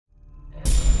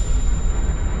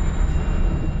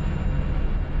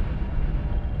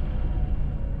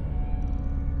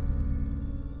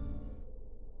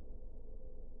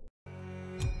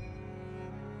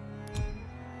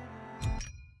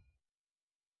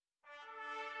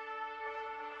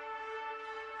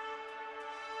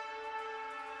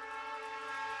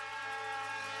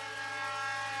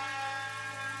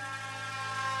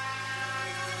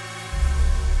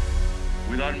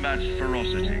unmatched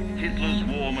ferocity, Hitler's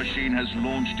war machine has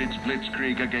launched its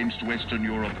blitzkrieg against Western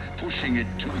Europe, pushing it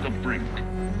to the brink.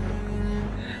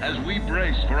 As we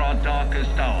brace for our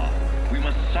darkest hour, we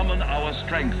must summon our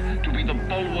strength to be the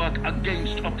bulwark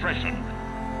against oppression.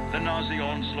 The Nazi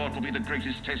onslaught will be the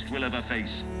greatest test we'll ever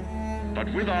face.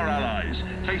 But with our allies,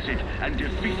 face it and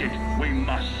defeat it we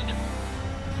must.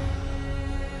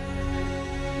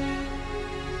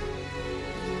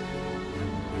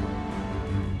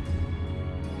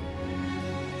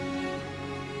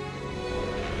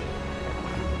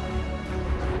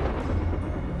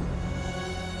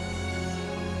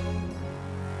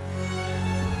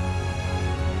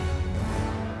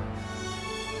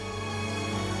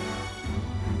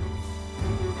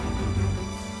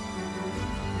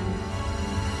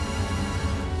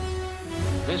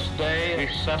 This day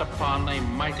is set upon a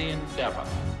mighty endeavor,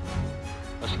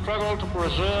 a struggle to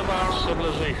preserve our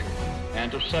civilization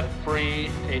and to set free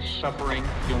a suffering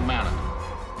humanity.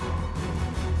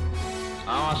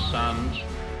 Our sons,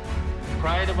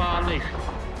 pride of our nation,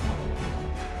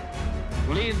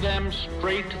 lead them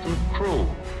straight and true.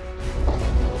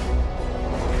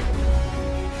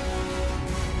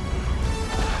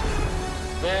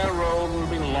 Their road will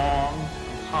be long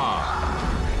and hard.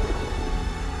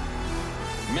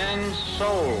 Men's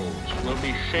souls will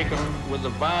be shaken with the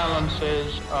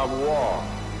violences of war.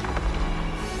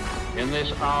 In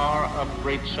this hour of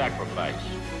great sacrifice,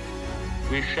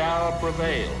 we shall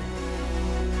prevail.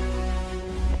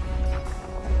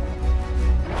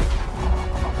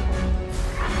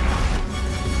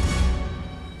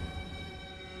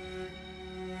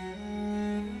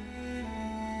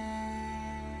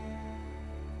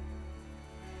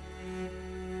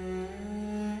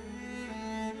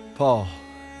 Paul,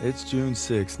 it's June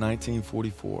 6,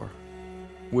 1944.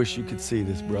 Wish you could see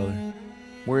this, brother.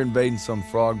 We're invading some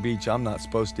frog beach I'm not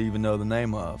supposed to even know the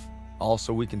name of.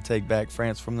 Also, we can take back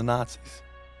France from the Nazis.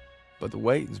 But the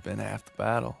waiting's been half the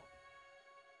battle.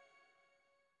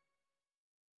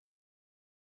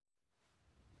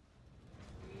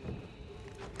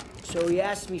 So he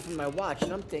asked me for my watch,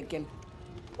 and I'm thinking,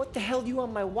 what the hell are you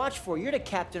on my watch for? You're the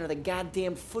captain of the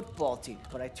goddamn football team.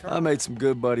 But I made some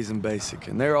good buddies in basic,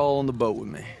 and they're all on the boat with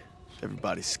me.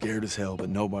 Everybody's scared as hell, but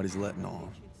nobody's letting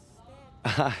on.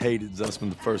 I hated Zussman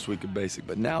the first week of basic,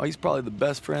 but now he's probably the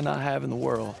best friend I have in the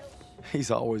world. He's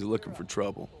always looking for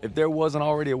trouble. If there wasn't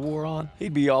already a war on,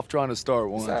 he'd be off trying to start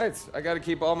one. Besides, I gotta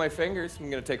keep all my fingers. I'm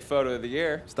gonna take photo of the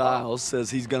year. Styles says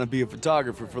he's gonna be a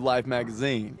photographer for Life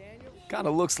magazine. Kinda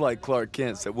looks like Clark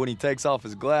Kent, except when he takes off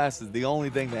his glasses, the only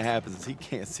thing that happens is he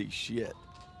can't see shit.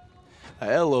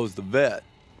 Elo's the vet,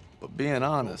 but being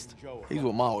honest, he's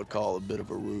what Ma would call a bit of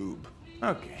a rube.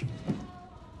 Okay,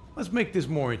 let's make this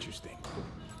more interesting.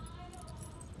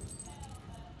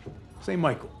 St.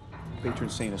 Michael, patron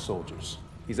saint of soldiers.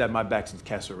 He's had my back since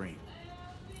Kasserine.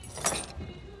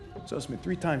 Zussman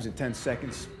 3 times in 10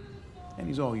 seconds, and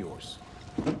he's all yours.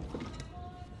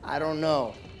 I don't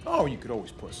know. Oh, you could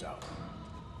always puss out.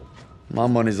 My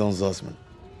money's on Zussman.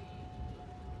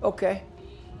 Okay,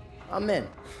 I'm in.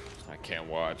 I can't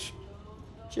watch.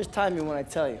 Just time me when I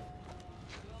tell you.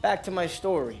 Back to my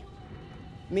story.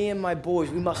 Me and my boys,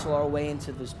 we muscle our way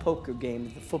into this poker game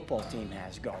that the football team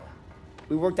has going.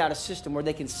 We worked out a system where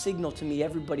they can signal to me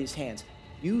everybody's hands.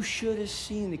 You should have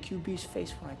seen the QB's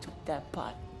face when I took that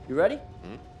pot. You ready?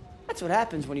 Mm-hmm. That's what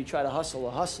happens when you try to hustle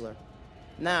a hustler.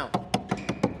 Now,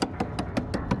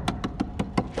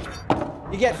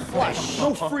 you get flushed.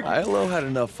 No freak. Ilo had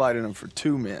enough fighting him for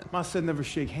 2 men. Ma said never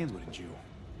shake hands with a Jew.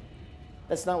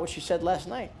 That's not what she said last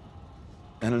night.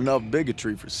 And enough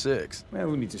bigotry for 6. Man,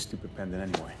 who needs a stupid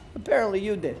pendant anyway? Apparently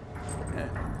you did. Yeah.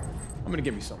 I'm gonna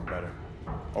get me something better.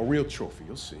 A real trophy,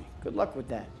 you'll see. Good luck with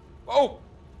that. Oh!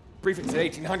 Briefing's at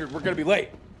 1800. We're gonna be late.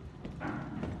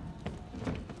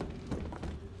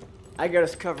 I got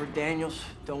us covered, Daniels.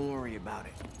 Don't worry about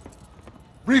it.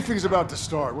 Briefing's about to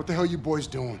start. What the hell you boys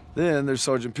doing? Then there's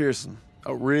Sergeant Pearson,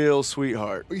 a real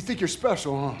sweetheart. Oh, you think you're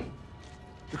special, huh?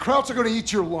 The Krauts are gonna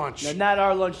eat your lunch. Now, not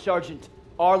our lunch, Sergeant.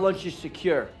 Our lunch is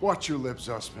secure. Watch your lips,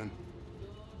 Zussman.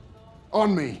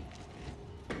 On me.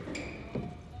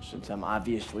 Since I'm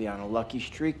obviously on a lucky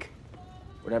streak,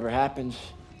 whatever happens,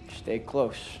 stay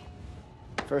close.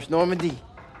 First Normandy,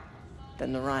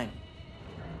 then the Rhine.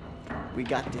 We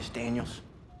got this, Daniels.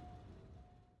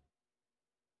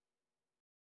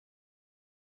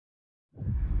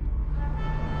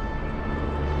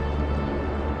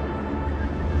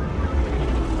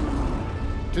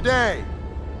 Today,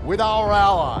 with our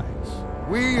allies,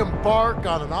 we embark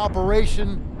on an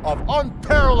operation of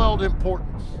unparalleled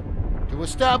importance to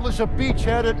establish a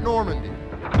beachhead at Normandy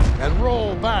and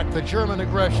roll back the German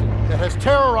aggression that has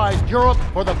terrorized Europe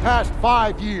for the past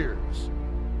 5 years.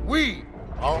 We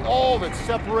are all that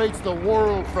separates the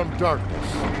world from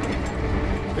darkness.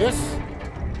 This,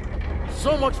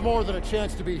 so much more than a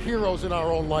chance to be heroes in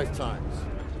our own lifetimes.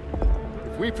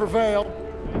 If we prevail,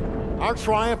 our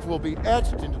triumph will be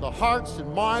etched into the hearts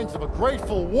and minds of a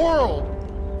grateful world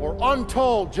for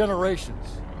untold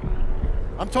generations.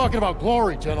 I'm talking about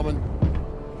glory, gentlemen.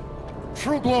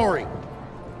 True glory.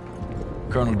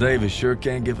 Colonel Davis sure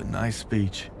can give a nice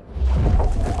speech.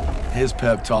 His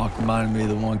pep talk reminded me of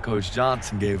the one Coach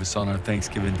Johnson gave us on our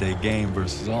Thanksgiving Day game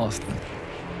versus Austin.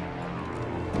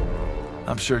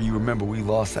 I'm sure you remember we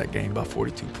lost that game by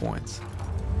 42 points.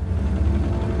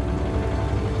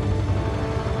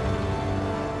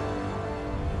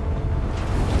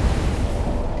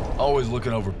 Always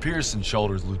looking over Pearson's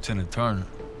shoulders, Lieutenant Turner.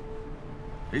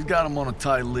 He's got him on a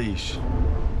tight leash.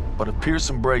 But if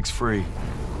Pearson breaks free,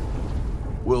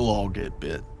 we'll all get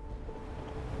bit.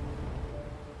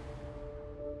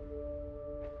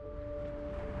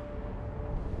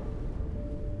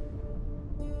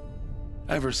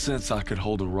 Ever since I could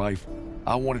hold a rifle,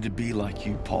 I wanted to be like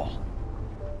you, Paul.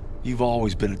 You've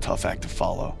always been a tough act to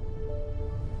follow.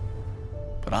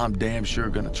 But I'm damn sure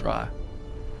gonna try.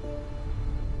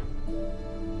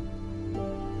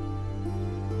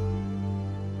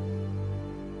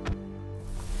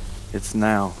 It's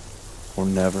now or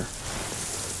never.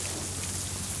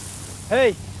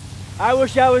 Hey, I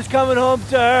wish I was coming home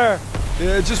to her.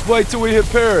 Yeah, just wait till we hit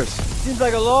Paris. Seems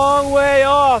like a long way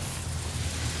off.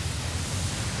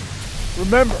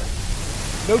 Remember,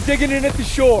 no digging in at the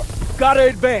shore. Gotta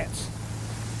advance.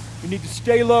 You need to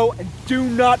stay low and do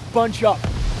not bunch up.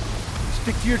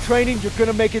 Stick to your training, you're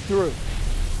gonna make it through.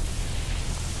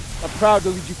 I'm proud to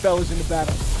lead you fellas into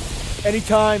battle.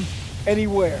 Anytime,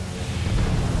 anywhere.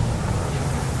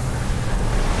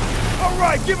 All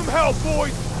right, give him hell,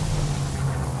 boys!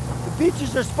 The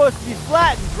beaches are supposed to be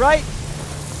flattened, right?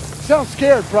 Sound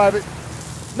scared, Private.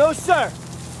 No, sir.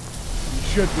 You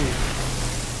should be.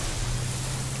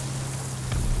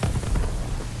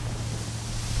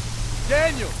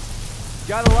 Daniel,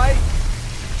 got a light?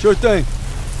 Sure thing.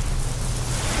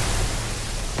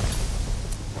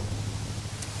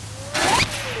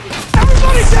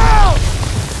 Everybody down!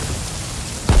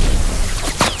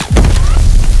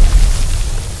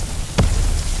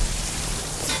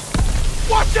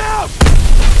 Watch out!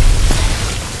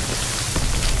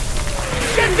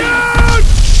 Get down!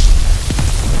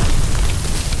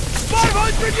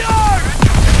 500 yards!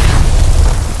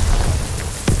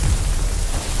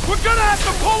 We're gonna have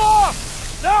to pull off!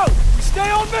 No! We stay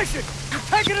on mission! You're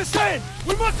taking us in!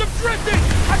 We must have drifted!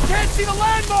 I can't see the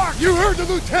landmark! You heard the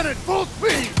lieutenant! Full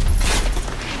speed!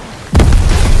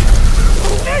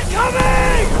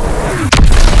 Incoming!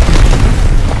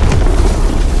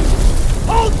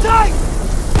 Hold tight!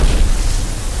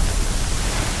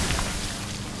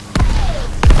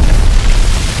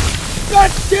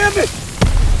 God damn it!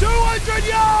 200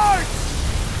 yards!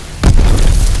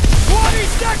 20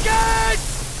 seconds!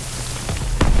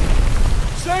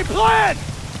 Same plan!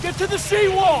 Get to the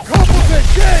seawall! Corporal's in!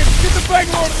 James, get the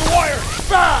Bangalore to the wire!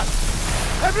 Fast!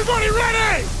 Everybody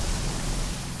ready!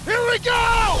 Here we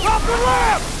go! Drop the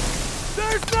ramp!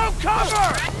 There's no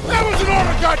cover! That was an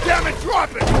order, goddammit!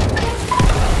 Drop it!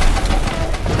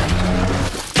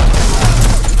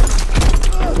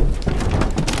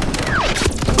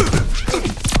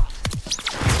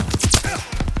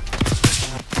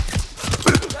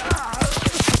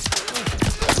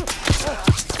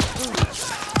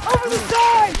 Over the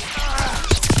side!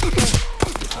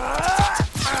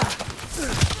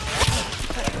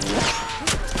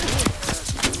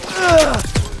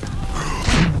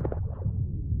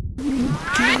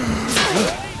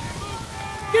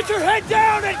 Get your head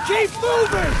down and keep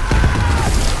moving!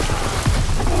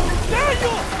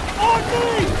 Daniel! On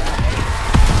me!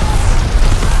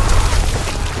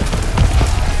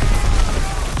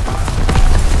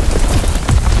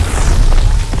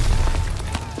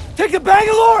 Take the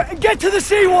Bangalore and get to the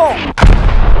seawall! We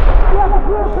have a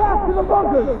clear path to the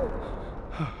bunkers!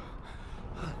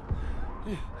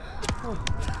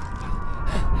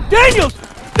 Daniels!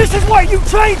 This is what you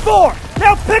trained for!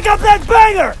 Now pick up that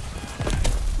banger!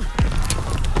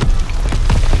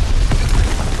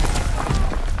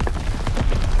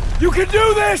 You can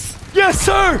do this! Yes,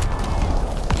 sir!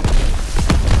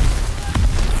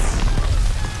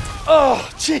 Oh,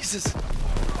 Jesus!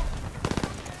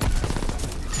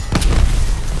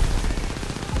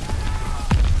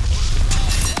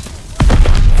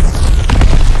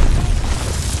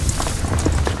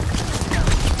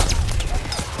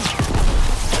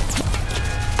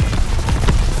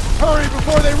 Hurry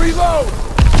before they go!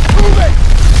 Move it!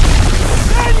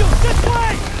 Daniel, this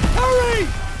way! Hurry!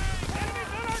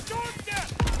 Enemies are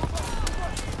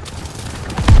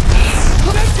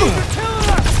killing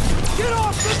us! Get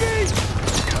off the beach!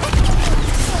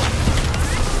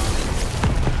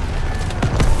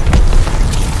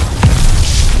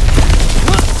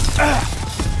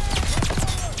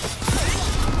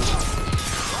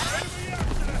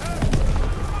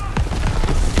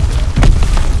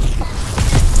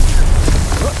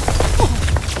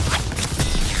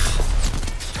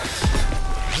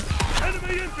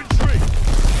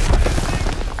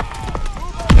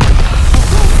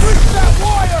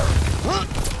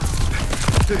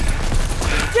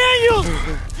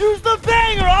 Use the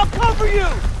banger! I'll cover you!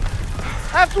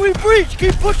 After we breach,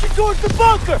 keep pushing towards the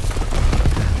bunker!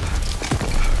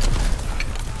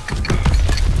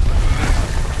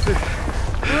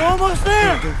 We're almost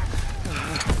there!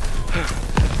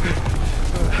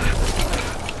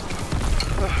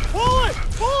 Pull it!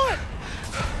 Pull it!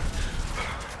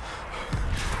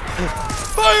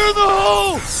 Fire in the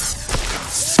hole!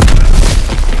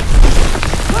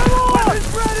 Come on! Weapons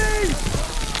ready!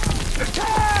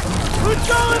 Attack! Let's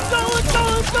go, let's go, let's go,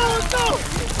 let's go, let's go!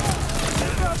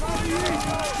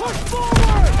 Push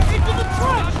forward! Into the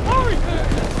trench! Hurry!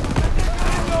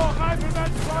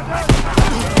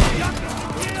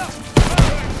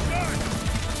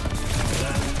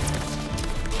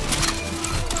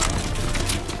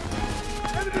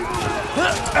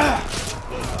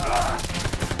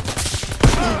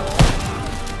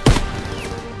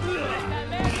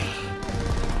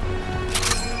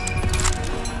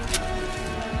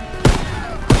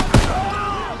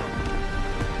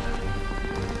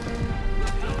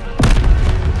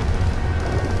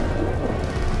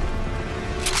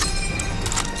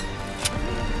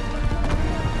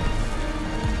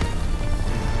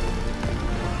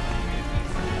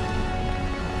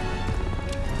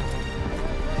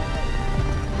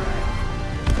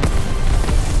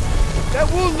 That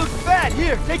wound looks bad.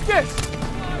 Here, take this.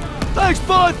 Thanks,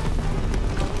 bud.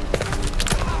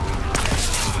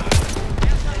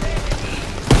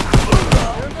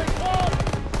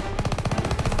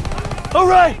 All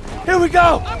right, here we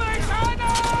go.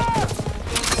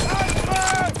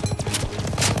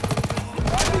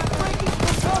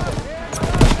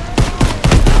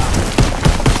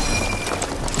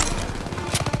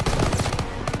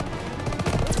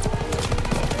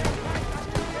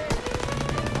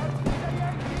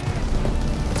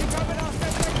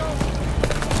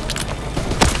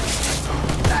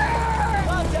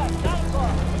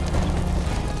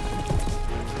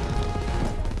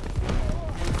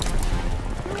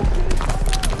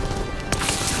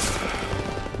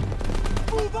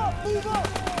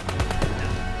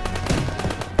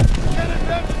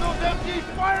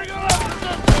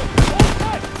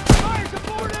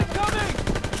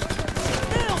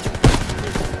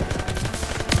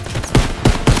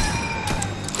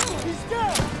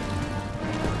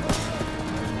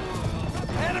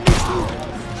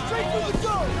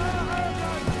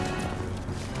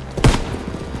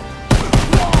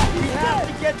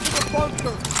 Get to the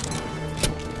bunker!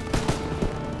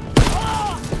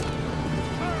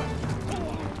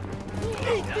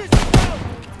 Eat this out!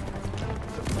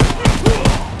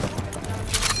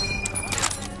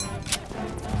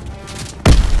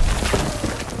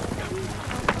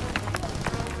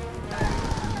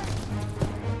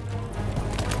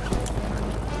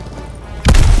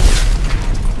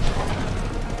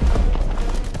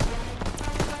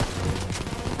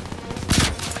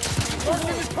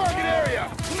 Marking the target area!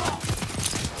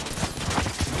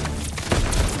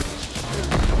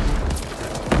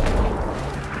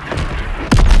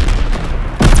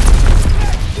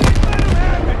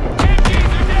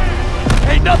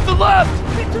 Ain't nothing left!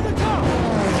 Get to the top!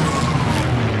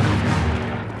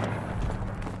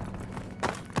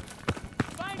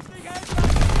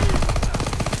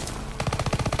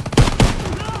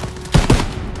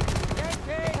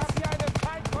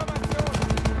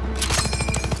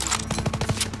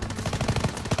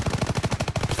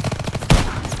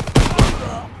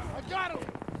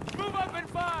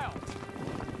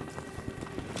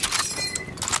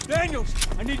 Daniels,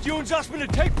 I need you and Zussman to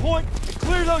take point and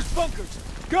clear those bunkers.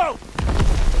 Go!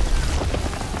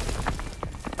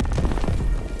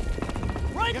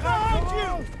 Right behind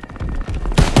you!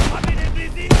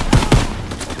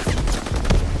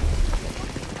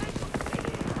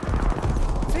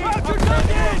 Roger, dug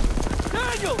in!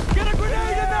 Daniel, get a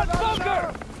grenade in that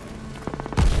bunker!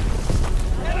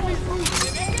 Enemies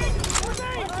moving!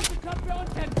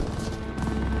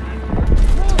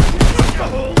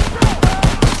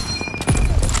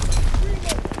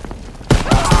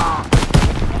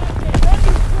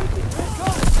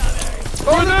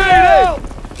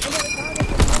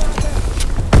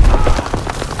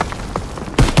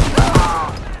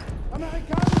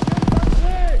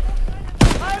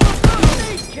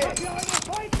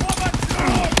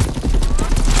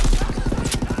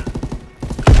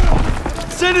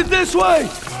 this way!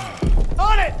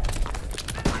 On it!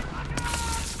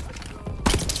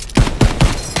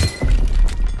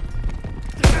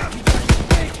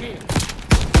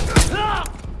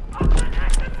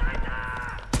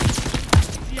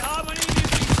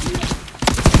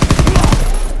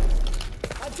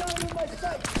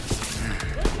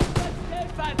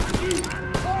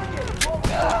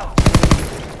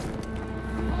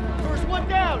 First one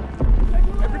down!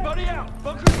 Everybody out!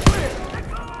 Bunker's clear!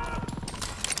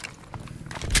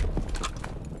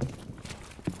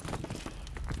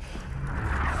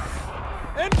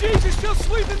 MGs are still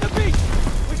sweeping the beach!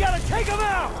 We gotta take them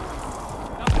out!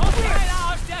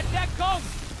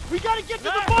 We gotta get to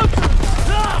the bunker!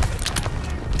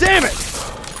 Damn it!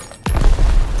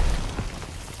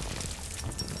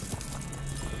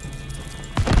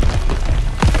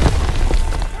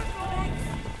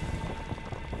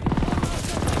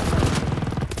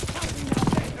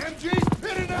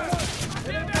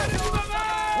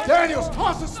 Daniels,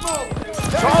 toss the smoke!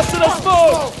 Toss it a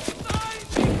smoke!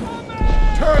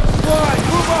 Turrets fly!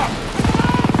 Move up!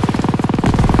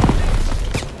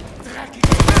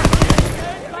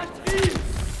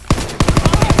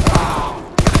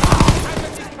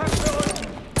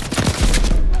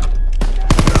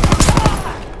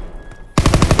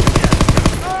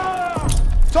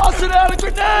 Toss it out, a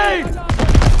grenade!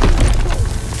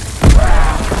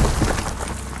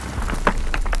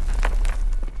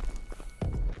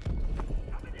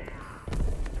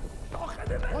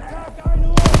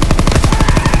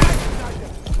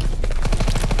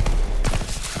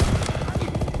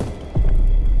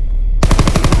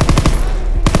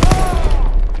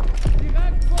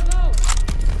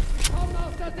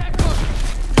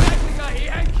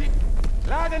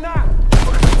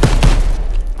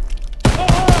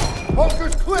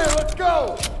 Bunker's clear, let's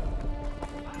go!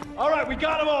 All right, we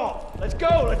got them all. Let's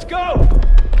go, let's go!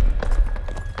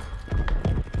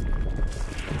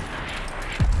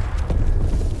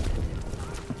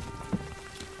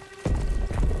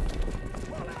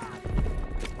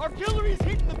 Artillery's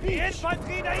hitting the beach!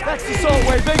 That's the assault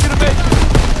wave, make it a bit!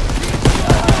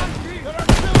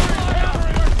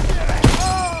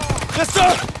 Yes,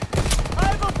 sir! I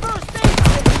have a first aid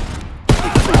kit!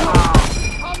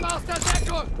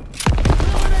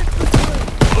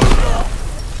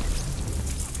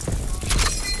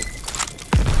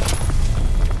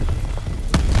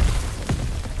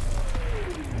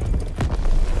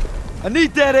 I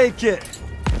need that aid kit!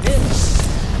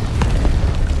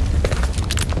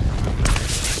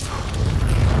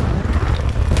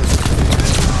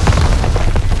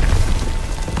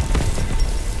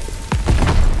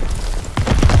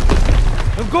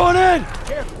 I'm going in!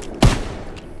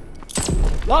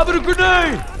 Lobbing a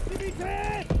grenade!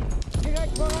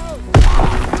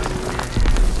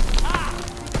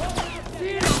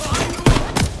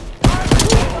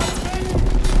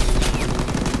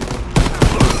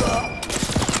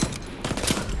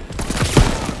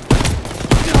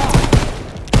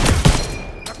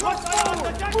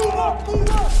 Move up!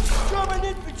 German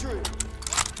infantry!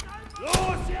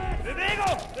 Los jetzt!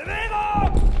 Bewegung!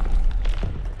 Bewegung!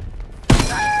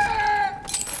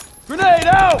 Grenade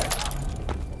out!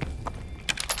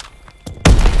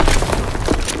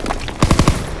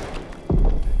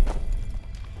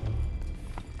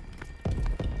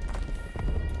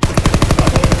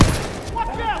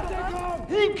 Watch out!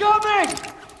 Incoming!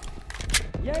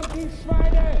 Yankee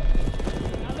Schweine!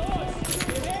 Na los!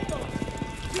 Bewegung!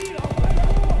 Ziel auf meine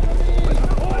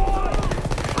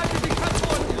Halten die Köpfe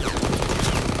unten!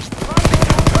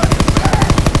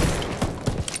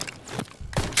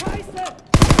 Scheiße!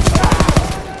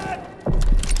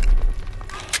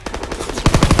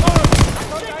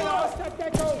 Aus der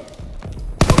Deckung!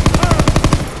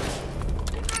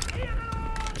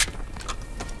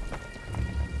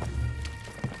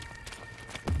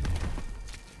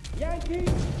 Yankee,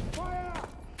 fire!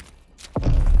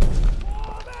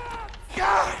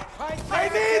 God! I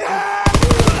need help!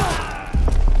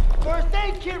 First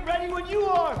aid kit ready when you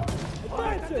are!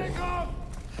 Advances!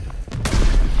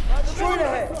 Straight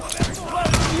ahead!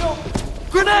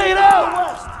 Grenade out!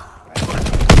 West!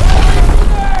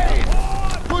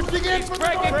 Pushing in from the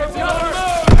bunker!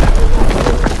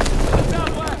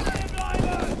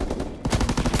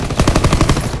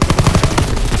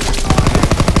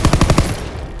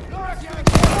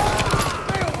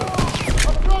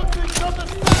 Approaching from the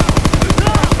south!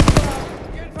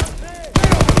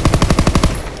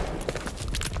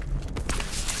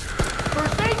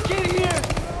 First aid kit here!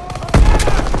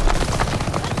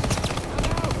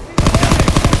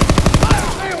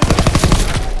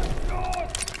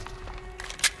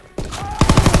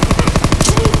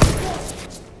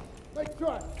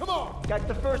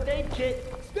 kid.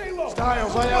 Stay low.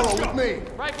 Styles, Aiello, with me.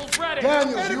 Rifles ready.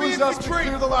 Daniels, you and Zussman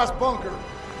clear the last bunker.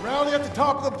 Rally at the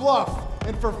top of the bluff.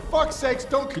 And for fuck's sakes,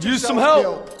 don't get Could use yourself some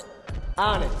help. killed.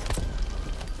 On it.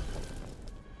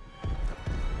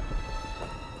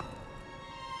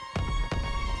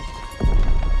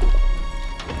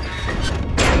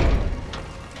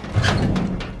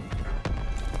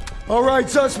 All right,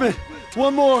 Zussman.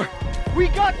 One more. We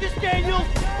got this, Daniels!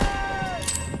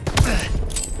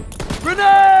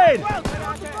 Grenade!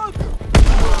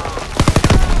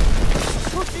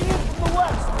 Pushing in from the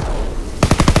west!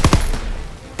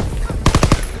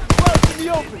 Crouch in the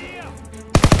open!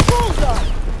 Bullseye!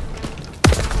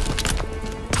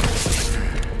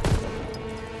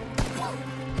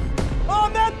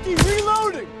 I'm empty!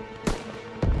 Reloading!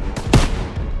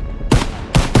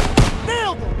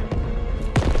 Nailed him!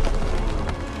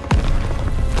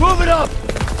 Move it up!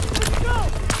 Let's go!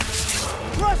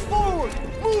 Press forward!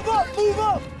 Move up! Move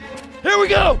up! Here we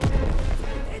go!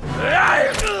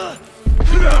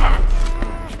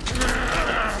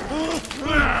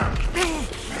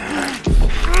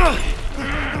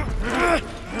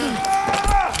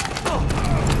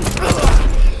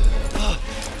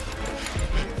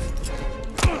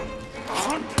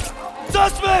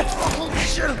 Zussman! Oh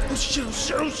shit! Oh shit! Oh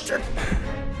shit! Oh shit!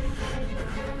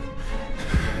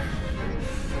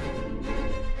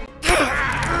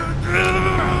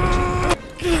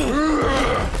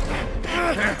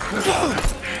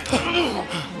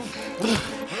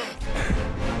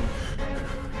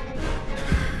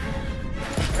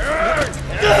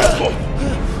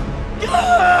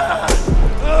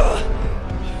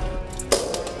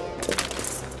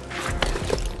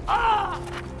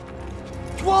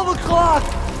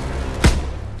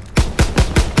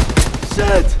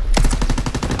 Shit!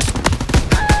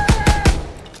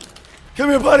 Come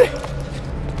here, buddy.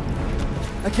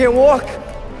 I can't walk.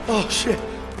 Oh, shit.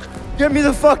 Get me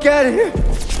the fuck out of here.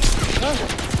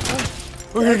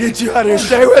 We're gonna get you out of here.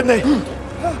 Stay with me.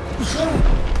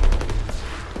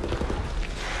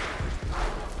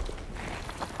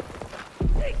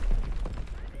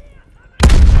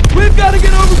 We've got to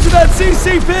get over to that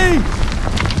CCP.